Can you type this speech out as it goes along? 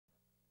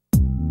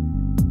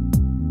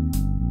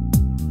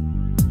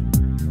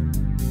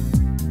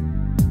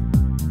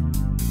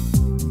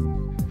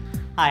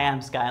Hi,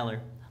 I'm Skylar.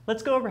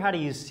 Let's go over how to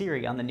use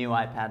Siri on the new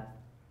iPad.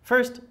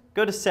 First,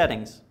 go to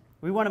Settings.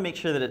 We want to make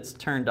sure that it's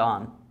turned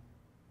on.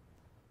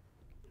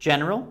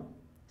 General,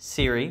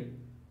 Siri,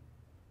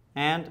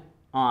 and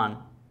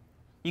On.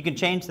 You can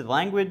change the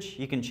language,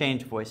 you can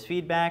change voice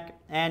feedback,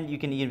 and you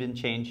can even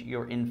change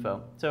your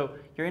info. So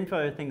your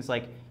info are things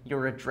like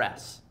your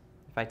address.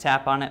 If I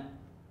tap on it,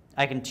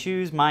 I can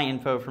choose my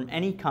info from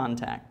any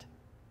contact.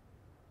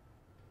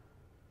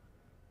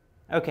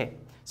 Okay,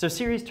 so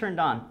Siri's turned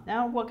on.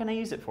 Now what can I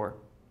use it for?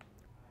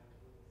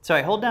 So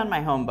I hold down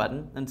my home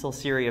button until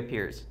Siri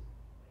appears.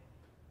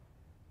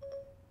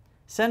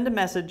 Send a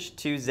message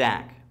to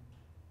Zach.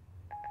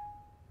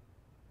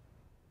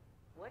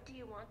 What do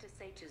you want to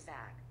say to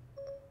Zach?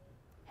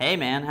 Hey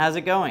man, how's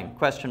it going?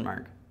 Question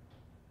mark.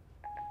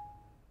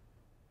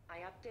 I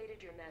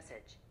updated your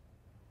message.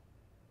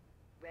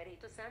 Ready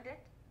to send it?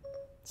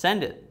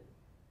 Send it.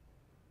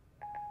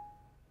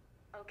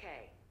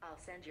 Okay, I'll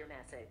send your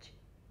message.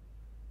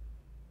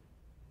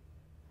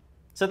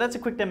 So that's a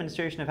quick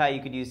demonstration of how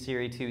you could use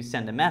Siri to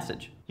send a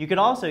message. You could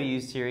also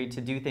use Siri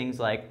to do things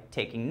like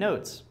taking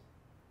notes.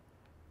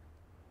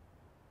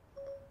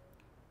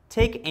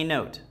 Take a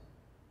note.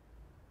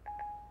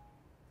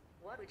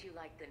 What would you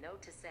like the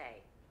note to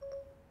say?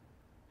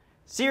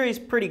 Siri's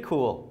pretty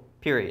cool,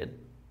 period.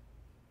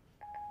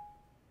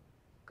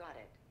 Got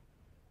it.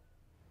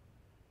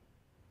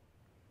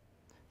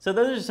 So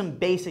those are some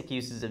basic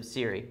uses of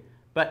Siri,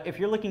 but if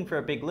you're looking for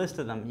a big list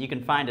of them, you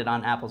can find it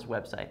on Apple's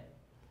website.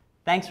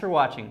 Thanks for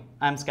watching.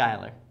 I'm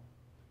Skylar.